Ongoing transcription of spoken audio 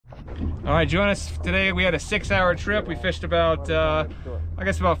All right, join us today. We had a 6-hour trip. We fished about, I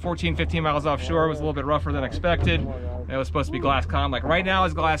guess about 14, 15 miles offshore. It was a little bit rougher than expected. It was supposed to be glass calm. Like right now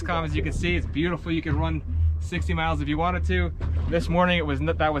is glass calm, as you can see. It's beautiful. You can run 60 miles if you wanted to. This morning,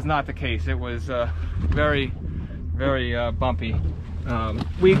 that was not the case. It was very, very bumpy.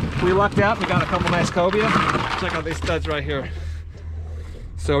 We lucked out. We got a couple nice cobia. Check out these studs right here.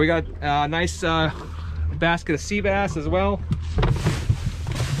 So we got a nice basket of sea bass as well.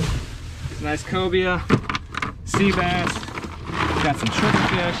 Nice cobia, sea bass, got some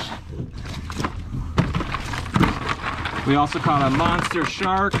triggerfish. We also caught a monster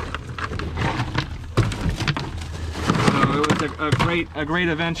shark. So it was a great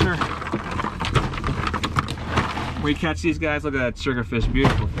adventure. We catch these guys. Look at that triggerfish,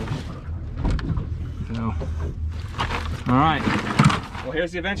 beautiful fish. So, all right. Well,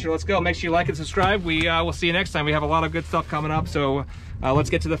 here's the adventure. Let's go. Make sure you like and subscribe. We will see you next time. We have a lot of good stuff coming up. So let's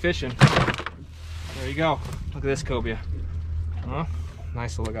get to the fishing. There you go. Look at this cobia. Huh?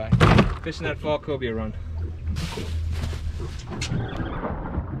 Nice little guy. Fishing that fall cobia run.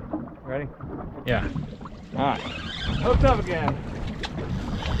 Ready? Yeah. All right. Hooked up again.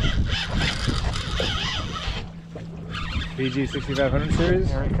 BG 6500 series.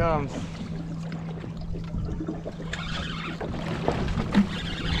 Here he comes.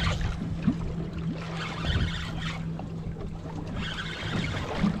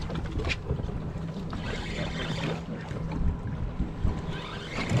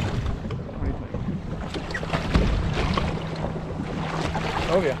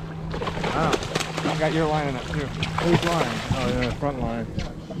 Oh yeah. Wow. I got your line in it too. Whose line? Oh yeah, front line.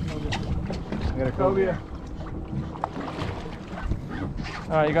 I got a cobia.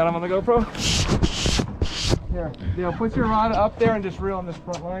 Alright, you got him on the GoPro? Here, put your rod up there and just reel on this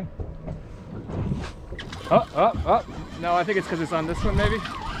front line. Up. No, I think it's because it's on this one maybe.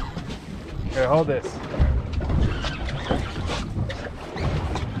 Here, hold this.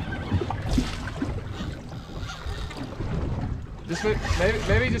 Just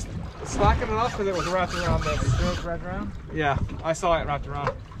maybe just slacken it off because it was wrapped around this. It was wrapped around? Yeah, I saw it wrapped around.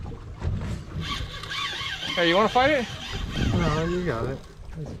 Hey, you want to fight it? No, you got it.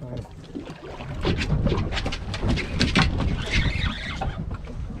 It's fine.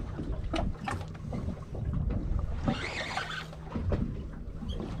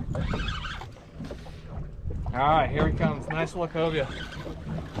 All right, here he comes. Nice little cobia.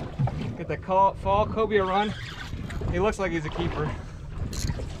 Get the fall cobia run. He looks like he's a keeper.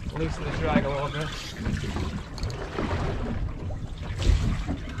 Loosen the drag a little bit.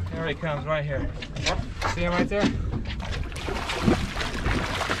 There he comes, right here. Oh, see him right there?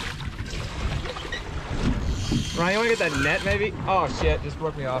 Ryan, you want to get that net maybe? Oh shit, just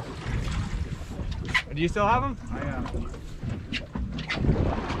broke me off. Do you still have him? I am.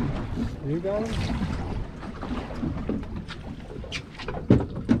 You got him?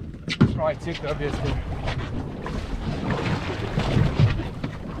 Probably two cobias here.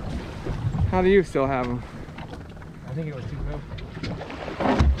 How do you still have him? I think it was too good.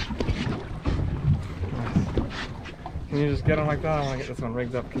 Nice. Can you just get him like that? I want to get this one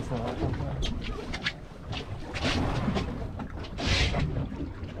rigged up. Kiss him out.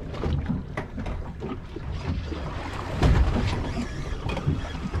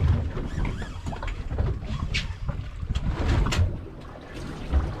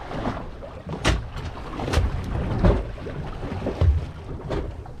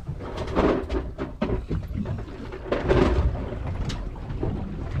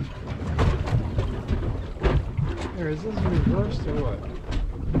 Is this reversed or what?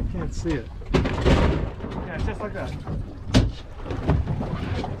 I can't see it. Yeah, it's just like that.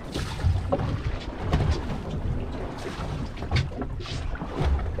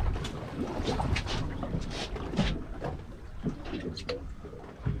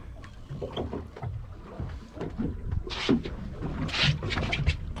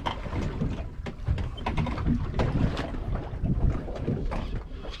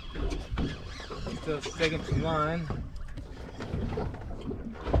 Still sticking some line.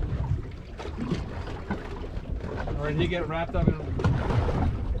 Or did he get wrapped up in?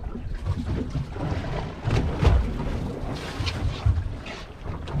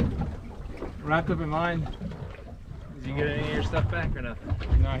 Wrapped up in mine. Did you get any of your stuff back or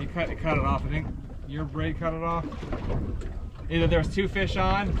nothing? No, he cut it off. I think your braid cut it off. Either there's two fish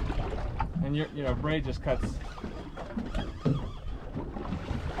on, and your braid just cuts.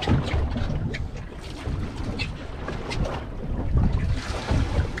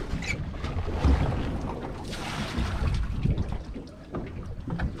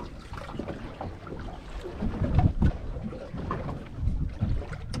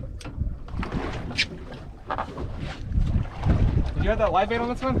 Did you have that live bait on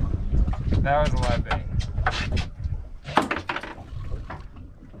this one? That was a live bait.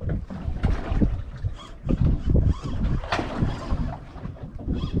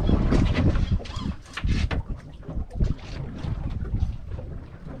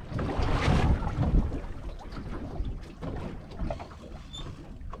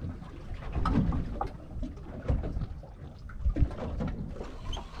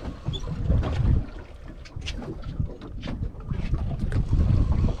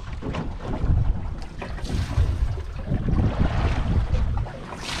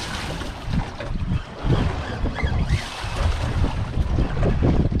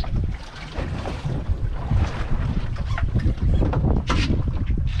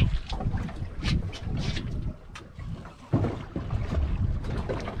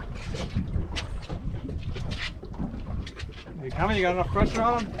 How you got enough pressure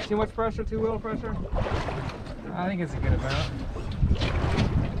on them? Too much pressure? Too little pressure? I think it's a good amount.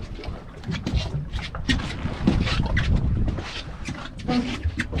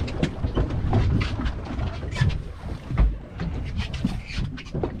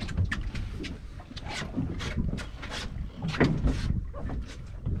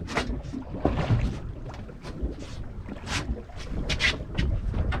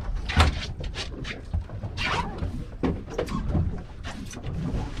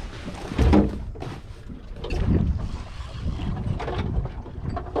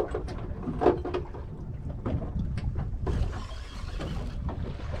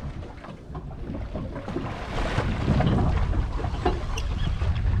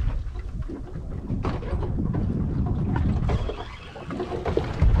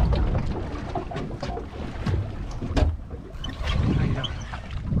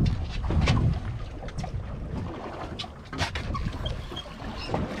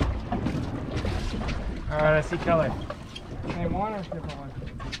 Alright, I see color. Same one or different one?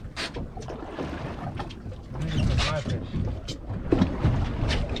 I think it's a fly fish.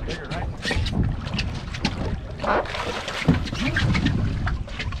 Bigger, right?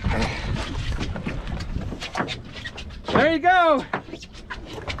 There you go!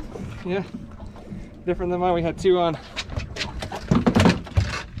 Yeah, different than mine. We had two on.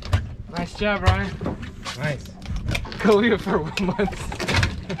 Nice job, Ryan. Nice. Cobia for 1 month.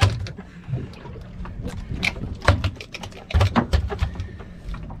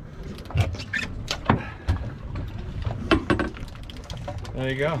 There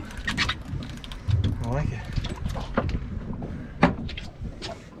you go. I like it.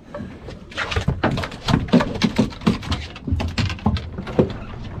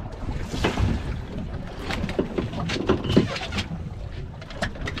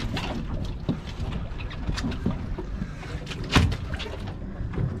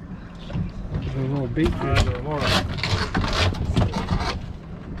 There's a little beak here. The remora.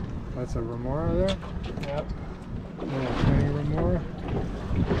 That's a remora there? Yep. Little tiny remora.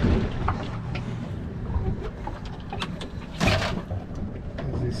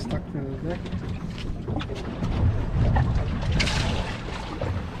 Is he stuck to the deck?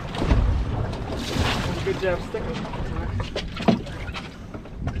 Good job sticking.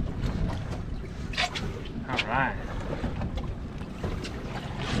 Alright.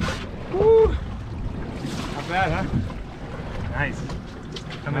 Woo! Not bad, huh? Nice.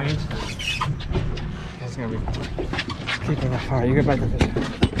 How many inches? It's gonna be keeping the fire. You get back to fish.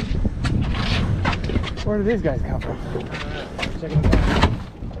 Where do these guys come from? Check it out.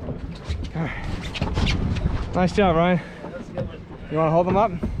 All right. Nice job, Ryan. You want to hold them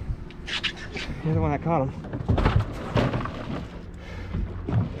up? You're the one that caught them.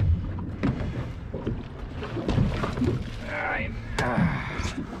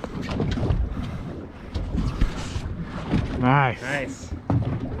 All right. Nice. Nice.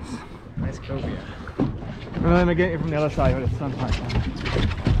 Nice cobia. Well, let me get you from the other side where the sun's hot.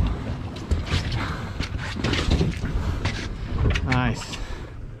 Nice.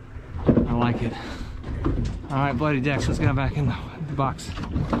 I like it. All right, Bloody Dex, let's get back in the box.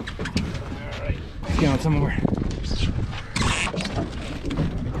 All right, let's get on some more.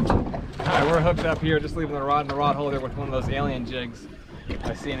 All right, we're hooked up here, just leaving the rod in the rod holder with one of those alien jigs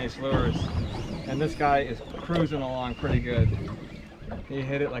by CNH Lures. And this guy is cruising along pretty good. He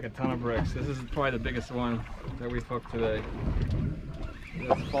hit it like a ton of bricks. This is probably the biggest one that we've hooked today.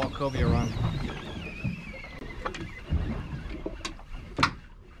 This fall cobia run.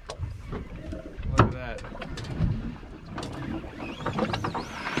 Look at that.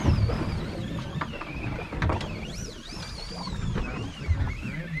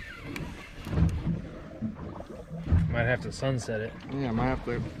 Might have to sunset it. Yeah, I might have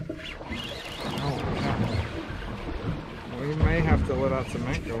to. Oh, We may have to let out some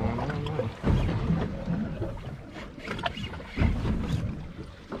anchor line. I don't know.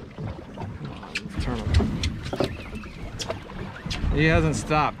 Let's turn him. He hasn't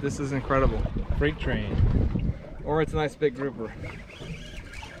stopped. This is incredible. Freight train. Or it's a nice big grouper.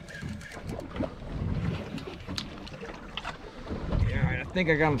 Yeah, I think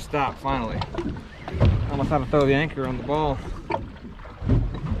I got him stopped finally. Almost had to throw the anchor on the ball.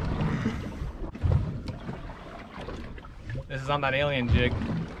 This is on that alien jig.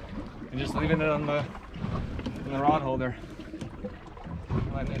 And just leaving it on the rod holder.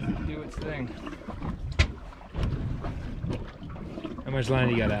 Letting it do its thing. How much line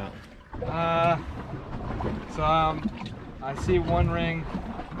do you got out? I see one ring.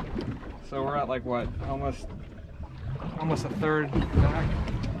 So we're at like what? Almost a third back.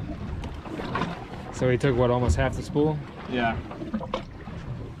 So he took what, almost half the spool? Yeah.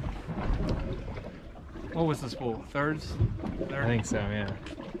 What was the spool? Thirds? I think so, yeah.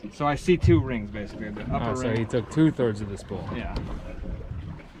 So I see two rings basically. The upper So ring. he took 2/3 of the spool. Yeah.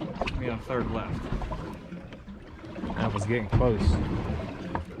 We have a third left. That was getting close.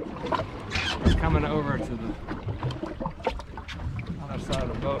 It's coming over to the other side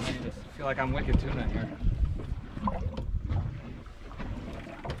of the boat. I just feel like I'm wicked tuna here.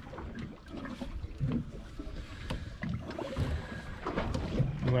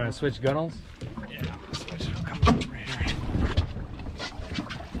 You want to switch gunnels? Yeah, switch it. Come over here.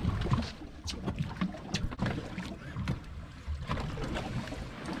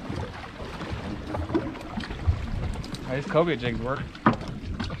 These Cobia jigs work.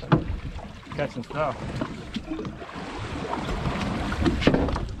 Catching stuff.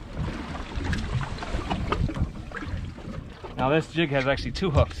 Now this jig has actually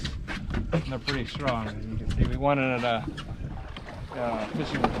two hooks. And they're pretty strong, as you can see. We wanted it at a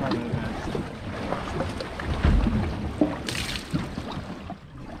fishing tournament event.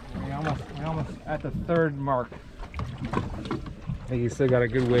 We almost at the third mark. I think you still got a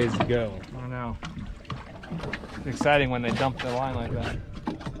good ways to go. I know. It's exciting when they dump the line like that.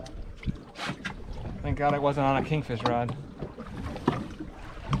 Thank God it wasn't on a kingfish rod.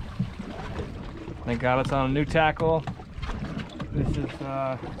 Thank God it's on a new tackle. This is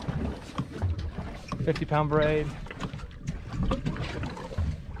 50-pound braid.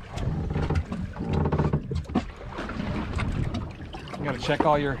 You gotta check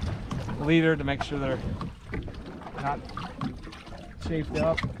all your leader to make sure they're not shaped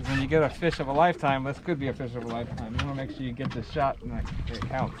up. Because when you get a fish of a lifetime, this could be a fish of a lifetime. You want to make sure you get the shot and that it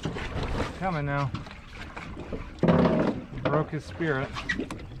counts. It's coming now. Broke his spirit.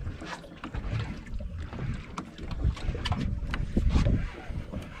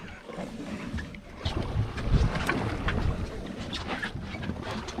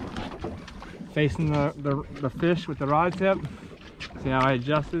 Facing the fish with the rod tip. See how I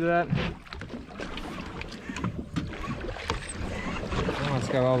adjusted that?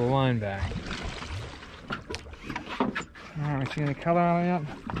 Almost got all the line back. Alright, see any color on it yet?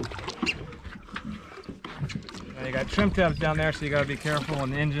 Now you got trim tabs down there, so you gotta be careful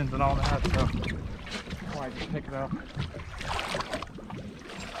on the engines and all that, so I just pick it up.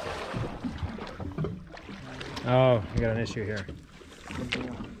 Oh, we got an issue here.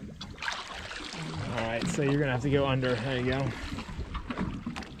 Alright, so you're gonna have to go under. There you go.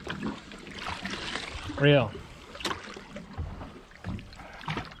 Reel.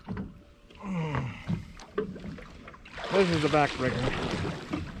 This is the back rigger.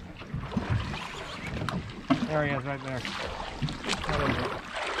 There he is, right there. That is it.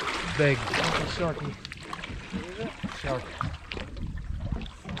 Big. That's a sharky. Is it? Shark.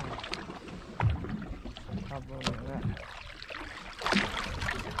 Probably like that.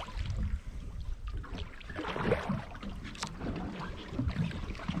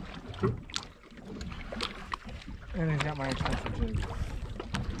 And he's got my expensive jig.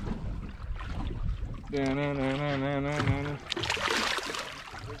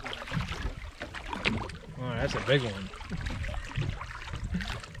 Oh, that's a big one.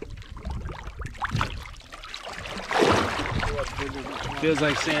 Feels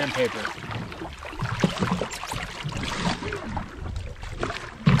like sandpaper.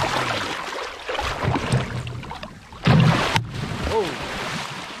 Oh,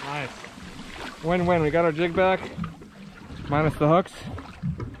 nice. Win-win. We got our jig back, minus the hooks.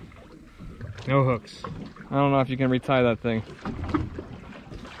 No hooks. I don't know if you can retie that thing.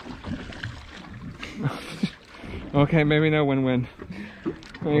 Okay, maybe no win-win.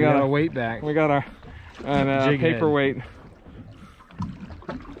 We got a weight back. We got our paperweight.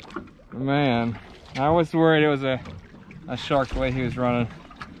 Man, I was worried it was a shark the way he was running.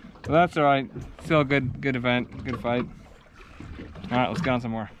 But that's all right. Still a good event, good fight. All right, let's go on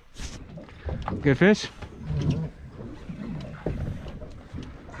some more. Good fish?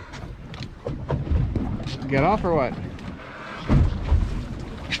 Get off or what?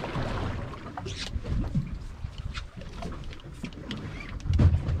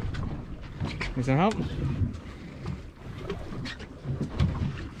 Need some help?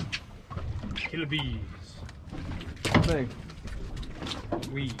 Killer bees. How big?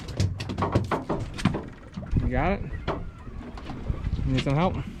 Weed. You got it? Need some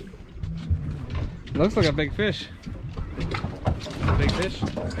help? Looks like a big fish. A big fish?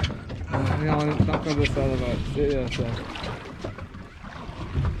 No, don't go this side of the boat. Yeah, so.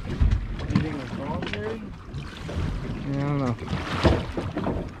 Anything with voluntary? Yeah, I don't know.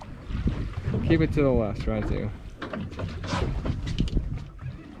 Keep it to the left, try to.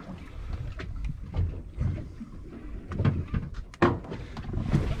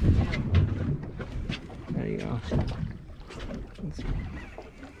 There you go.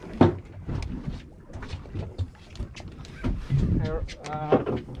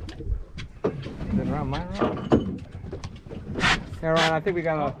 Is it around my road? Yeah, Ryan, I think we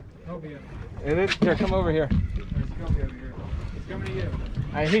got a... Cobia. It is? Here, come over here. There's Cobia over here. He's coming to you.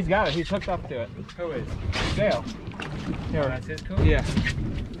 He's got it. He's hooked up to it. Who is? Dale. Here. Oh, that's his Cobia? Yeah.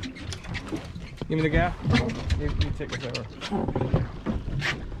 Give me the gaff. You take this over.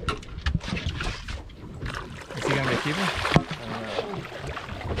 Is he gonna be a keeper?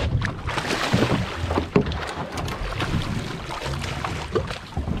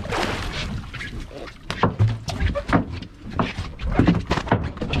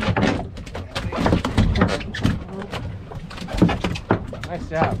 Nice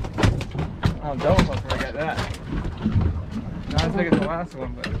job. Oh, double plus where I got that. Not as big as the last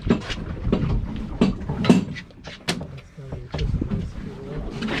one, but.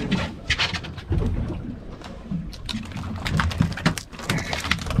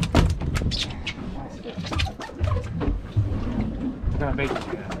 Gonna bait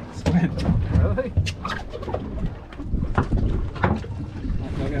squid. Really?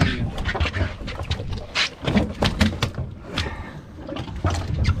 Look at it again.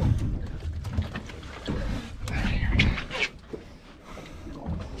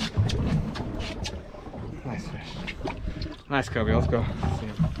 Nice fish. Nice Cobia, let's go. See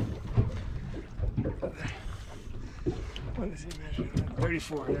him. What does he measure?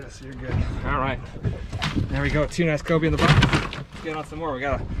 34, yes, you're good. All right. There we go, 2 nice Cobia in the box. Let's get on some more. We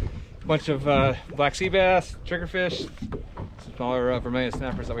got a bunch of black sea bass, triggerfish, some smaller vermilion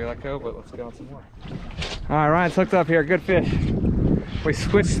snappers that we let go, but let's get on some more. All right, Ryan's hooked up here, good fish. We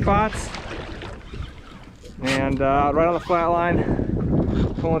switched spots and right on the flat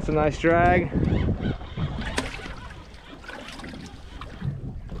line, pulling some nice drag.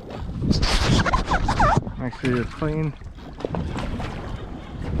 Make sure it's clean.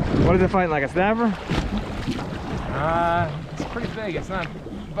 What is it fighting, like a snapper? It's pretty big. It's not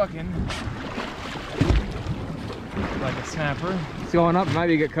bucking like a snapper. It's going up, might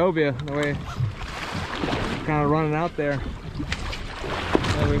be a good Cobia, the way it's kind of running out there.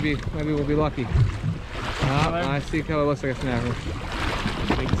 Maybe we'll be lucky. I see how it looks like a snapper.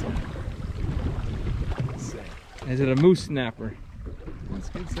 Is it a moose snapper? That's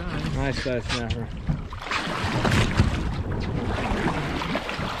good size. Nice size snapper.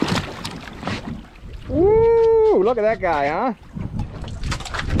 Woo! Look at that guy, huh?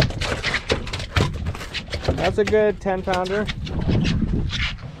 That's a good 10-pounder.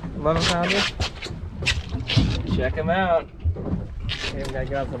 11-pounder. Check him out. Hey, we gotta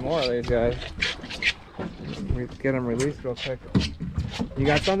get out some more of these guys. We get them released real quick. You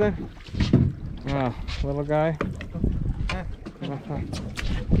got something? Oh, little guy.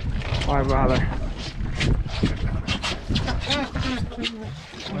 Why bother?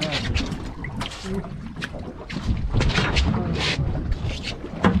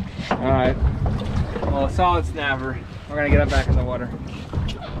 Alright. Well, a solid snapper. We're gonna get it back in the water.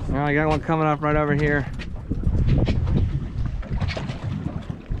 Now I got one coming up right over here.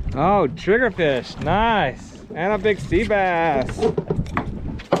 Oh, triggerfish. Nice. And a big sea bass.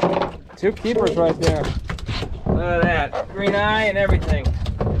 2 keepers right there. Look at that. Green eye and everything.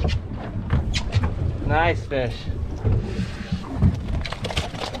 Nice fish.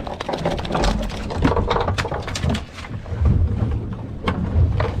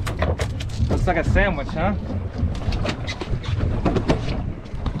 Looks like a sandwich, huh?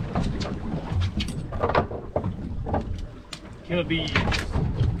 Killer bees.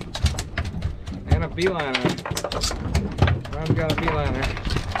 And a beeliner. Ron's got a beeliner.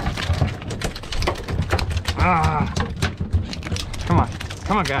 Ah!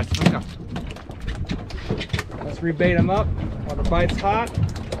 Come on, guys, let's go. Let's rebait him up. While the bite's hot.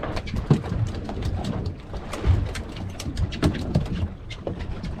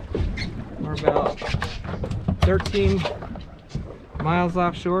 We're about 13 miles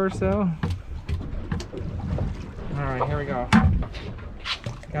offshore or so. All right, here we go.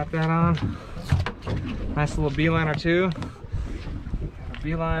 Got that on. Nice little beeliner too. A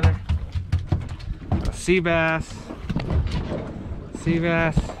beeliner. A sea bass. Sea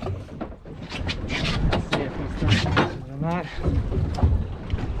bass. Let's see if he's 13 inches or not.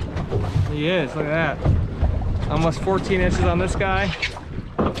 He is, look at that. Almost 14 inches on this guy.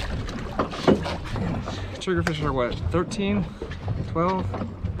 Triggerfish are what, 13, 12?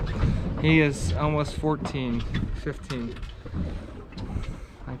 He is almost 14, 15.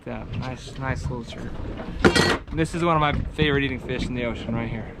 Like that, nice little trigger. And this is one of my favorite eating fish in the ocean right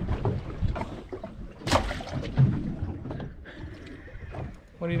here.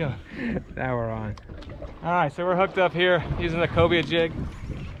 What are you doing? Now we're on. All right, so we're hooked up here using the Cobia jig.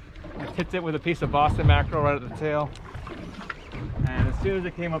 I tipped it with a piece of Boston mackerel right at the tail. And as soon as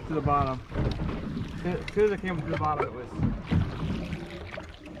it came up to the bottom, it was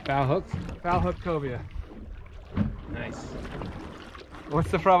Foul hooks? foul hook cobia. Nice.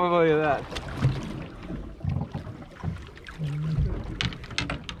 What's the probability of that?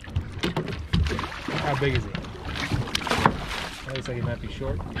 How big is he? That looks like he might be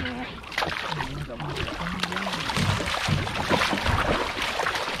short.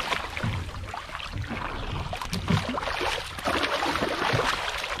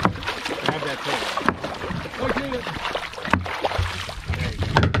 Grab that tail. Look at it. There you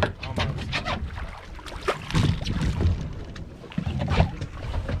go. Almost.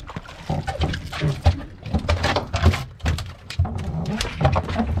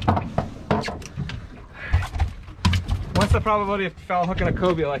 What's the probability of foul hooking a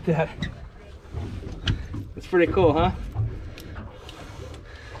cobia like that? It's pretty cool, huh?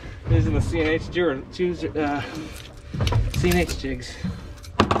 Using the C&H C&H jigs.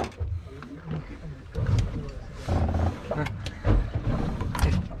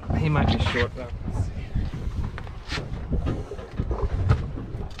 He might be short though. Let's see.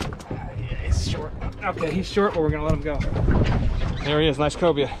 Yeah, he's short. Okay, he's short, but we're gonna let him go. There he is, nice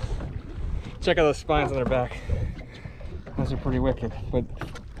cobia. Check out those spines on their back. Those are pretty wicked. But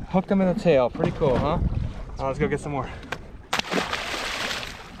hooked them in the tail. Pretty cool, huh? Let's go get some more.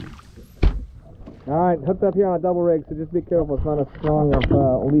 Alright, hooked up here on a double rig, so just be careful. It's not as strong of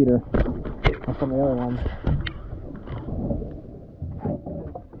a leader as some of the other ones.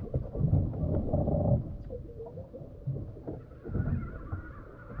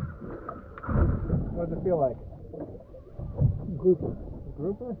 What does it feel like? Grouper.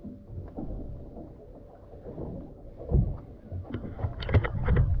 Grouper?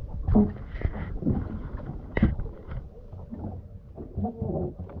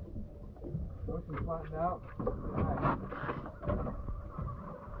 Ocean flattened out. Nice.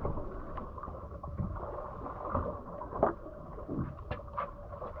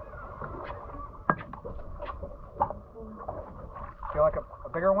 Feel like a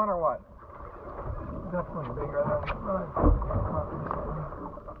bigger one or what? Definitely bigger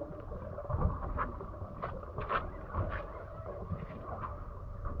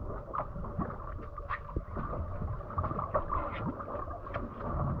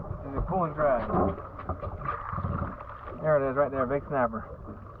than pull and drag. There it is, right there, big snapper.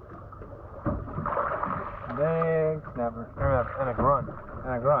 Big snapper. And a grunt.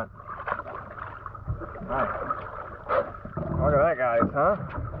 And a grunt. Nice. Look at that, guys, huh?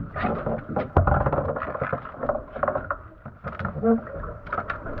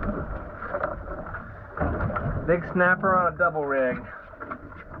 Big snapper on a double rig.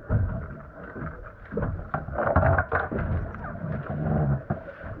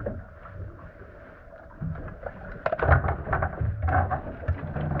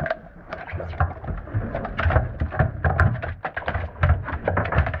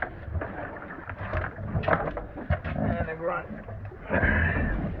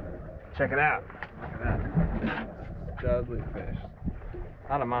 Check it out. Look at that. Dudley fish.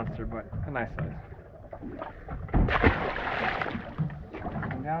 Not a monster, but a nice size.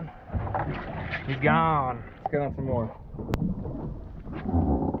 Come down. He's gone. Let's get on some more.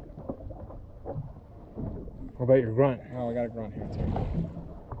 What about your grunt? Oh, I got a grunt here too.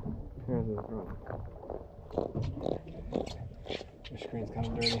 Here's the grunt. Your screen's kind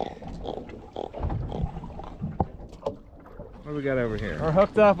of dirty. What do we got over here? We're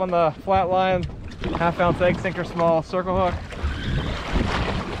hooked up on the flat line, half-ounce egg sinker, small circle hook.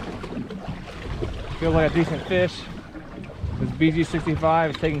 Feels like a decent fish. This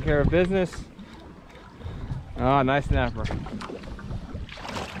BG65 is taking care of business. Oh, nice snapper.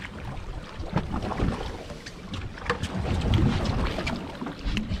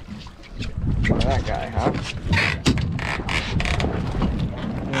 Oh, that guy, huh?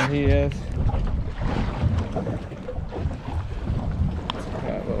 There he is.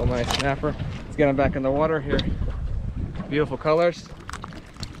 Got a little nice snapper. Let's get him back in the water here. Beautiful colors.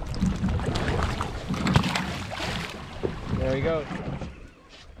 There he goes.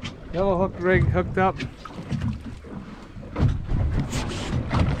 Yellow hook rig hooked up.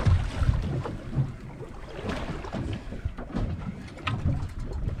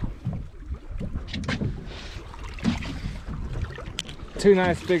 Two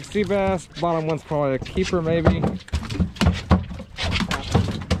nice big sea bass. Bottom one's probably a keeper, maybe.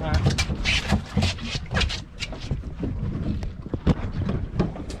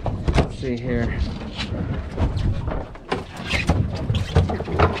 Let's see here.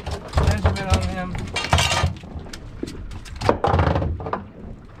 Measurement on him.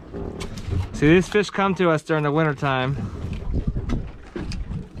 See, these fish come to us during the winter time.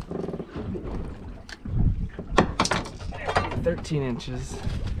 13 inches.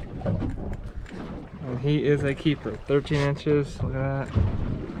 And he is a keeper. 13 inches. Look at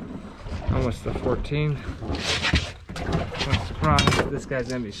that. Almost a 14. I'm surprised this guy's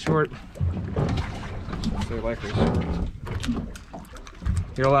gonna be short. So likely short.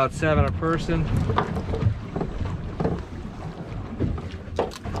 You're allowed 7 a person.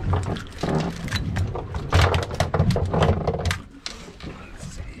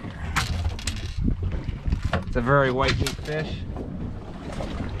 It's a very white meat fish.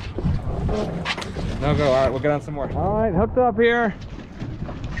 No go. All right, we'll get on some more. All right, hooked up here.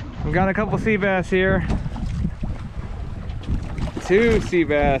 We've got a couple sea bass here. 2 sea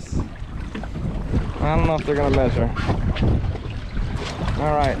bass. I don't know if they're gonna measure.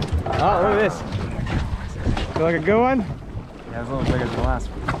 All right. Oh, look at this. Feel like a good one? Yeah, it's a little bigger than the last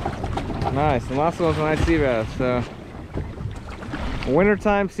one. Nice. The last one was a nice sea bass. So.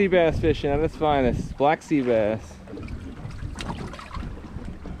 Wintertime sea bass fishing at its finest. Black sea bass.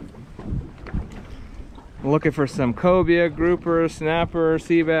 Looking for some cobia, grouper, snapper,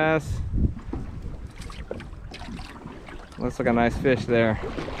 sea bass. Looks like a nice fish there.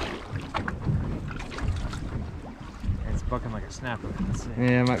 It's bucking like a snapper. Let's see.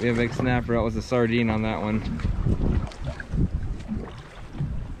 Yeah, it might be a big snapper. That was a sardine on that one.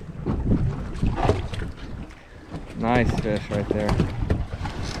 Nice fish right there.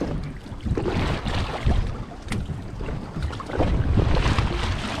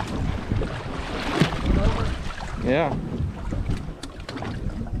 Yeah.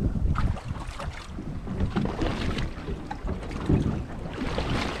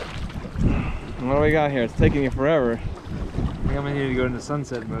 What do we got here? It's taking you forever. I think I'm gonna need to go into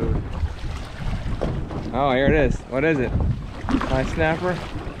sunset mode. Oh, here it is. What is it? Nice snapper?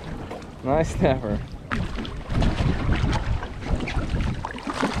 Nice snapper.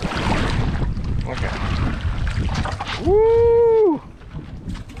 Okay. Woo!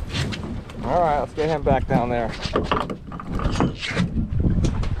 Alright, let's get him back down there.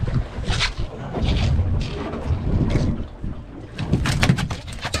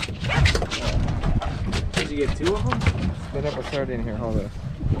 Did you get 2 of them? Spin up a sardine here, hold this.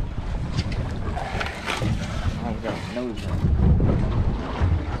 I've got a nose one.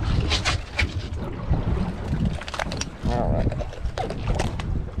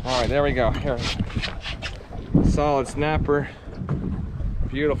 Alright, there we go. Here. Solid snapper.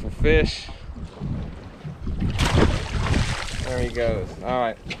 Beautiful fish. There he goes.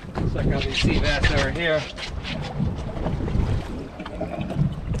 Alright. Check out these sea bass over here.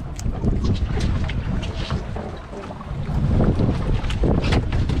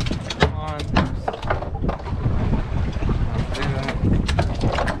 Come on.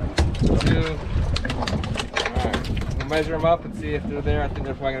 Measure them up and see if they're there. I think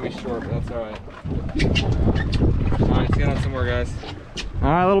they're probably gonna be short, but that's all right. All right, let's get on some more, guys. All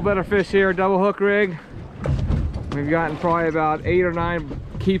right, a little better fish here, double hook rig. We've gotten probably about 8 or 9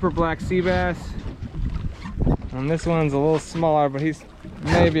 keeper black sea bass. And this one's a little smaller, but he's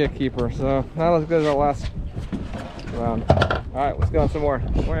maybe a keeper, so not as good as our last round. All right, let's go on some more.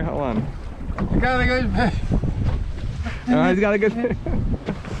 Wait, hold on. I got a good fish. He's got a good fish.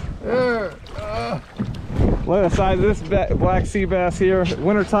 Look at the size of this black sea bass here.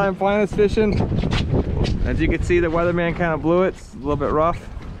 Wintertime finest fishing. As you can see, the weatherman kind of blew it. It's a little bit rough.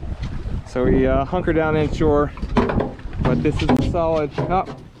 So we hunker down inshore. But this is a solid. Oh,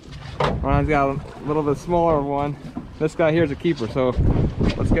 Ron's got a little bit smaller one. This guy here is a keeper, so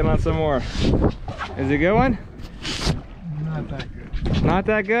let's get on some more. Is it a good one? Not that good. Not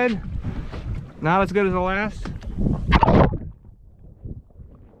that good? Not as good as the last.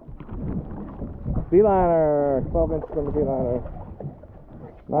 Beeliner, 12 inches from the beeliner.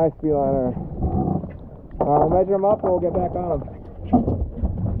 Nice beeliner. We'll measure him up and we'll get back on him.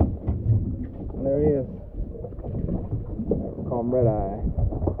 And there he is. We'll call him Red Eye.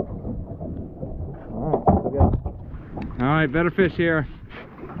 Alright, let's go. Alright, better fish here.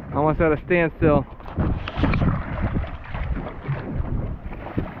 Almost at a standstill.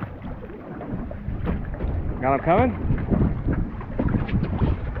 Got him coming?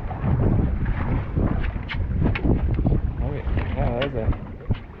 Oh yeah, there's a...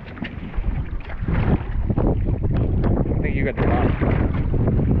 I think you got the bottom.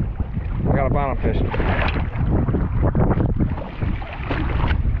 I got a bottom fish.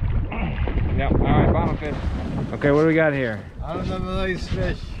 Yep, alright, bottom fish. Okay, what do we got here? Another nice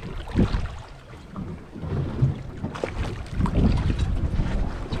fish.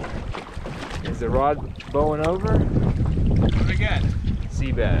 Is the rod bowing over? What do we got?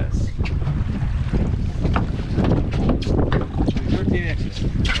 Sea bass. 13 inches.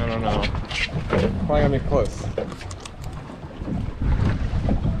 I don't know. Probably gonna be close.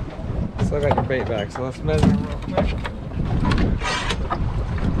 Still got your bait back, so let's measure him real quick.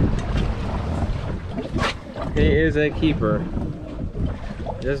 He is a keeper.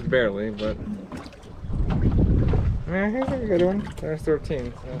 Just barely, but yeah, here's a good one. There's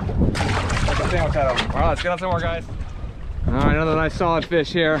 13. So. Alright, let's get on some more, guys. Alright, another nice solid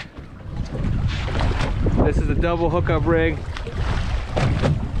fish here. This is a double hookup rig.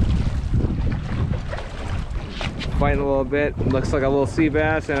 Fighting a little bit. Looks like a little sea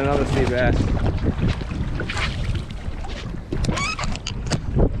bass and another sea bass.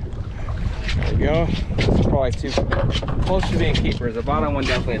 There we go. This is probably too close to being keepers. The bottom one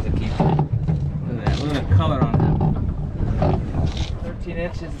definitely is a keeper. Look at that. Look at the color on him. 13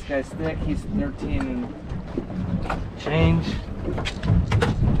 inches. This guy's thick. He's 13 and change.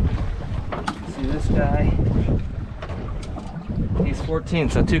 See this guy. He's 14.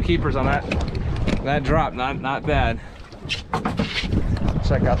 So 2 keepers on that drop. Not bad.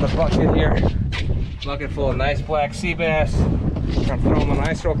 Check out the bucket here. Bucket full of nice black sea bass. I'm gonna throw them on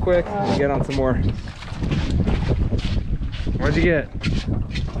ice real quick and get on some more. What'd you get?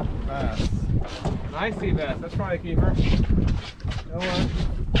 Bass. Nice sea bass. That's probably a keeper. No one.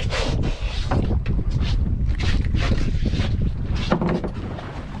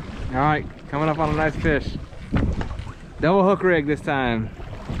 All right, coming up on a nice fish. Double hook rig this time.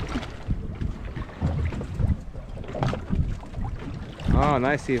 Oh,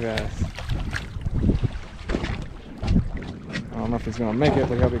 nice sea bass. I don't know if he's gonna make it,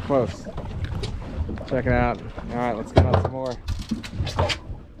 but he'll be close. Check it out. All right, let's get on some more.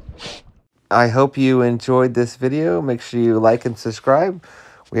 I hope you enjoyed this video. Make sure you like and subscribe.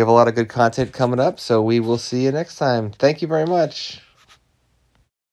 We have a lot of good content coming up, so we will see you next time. Thank you very much.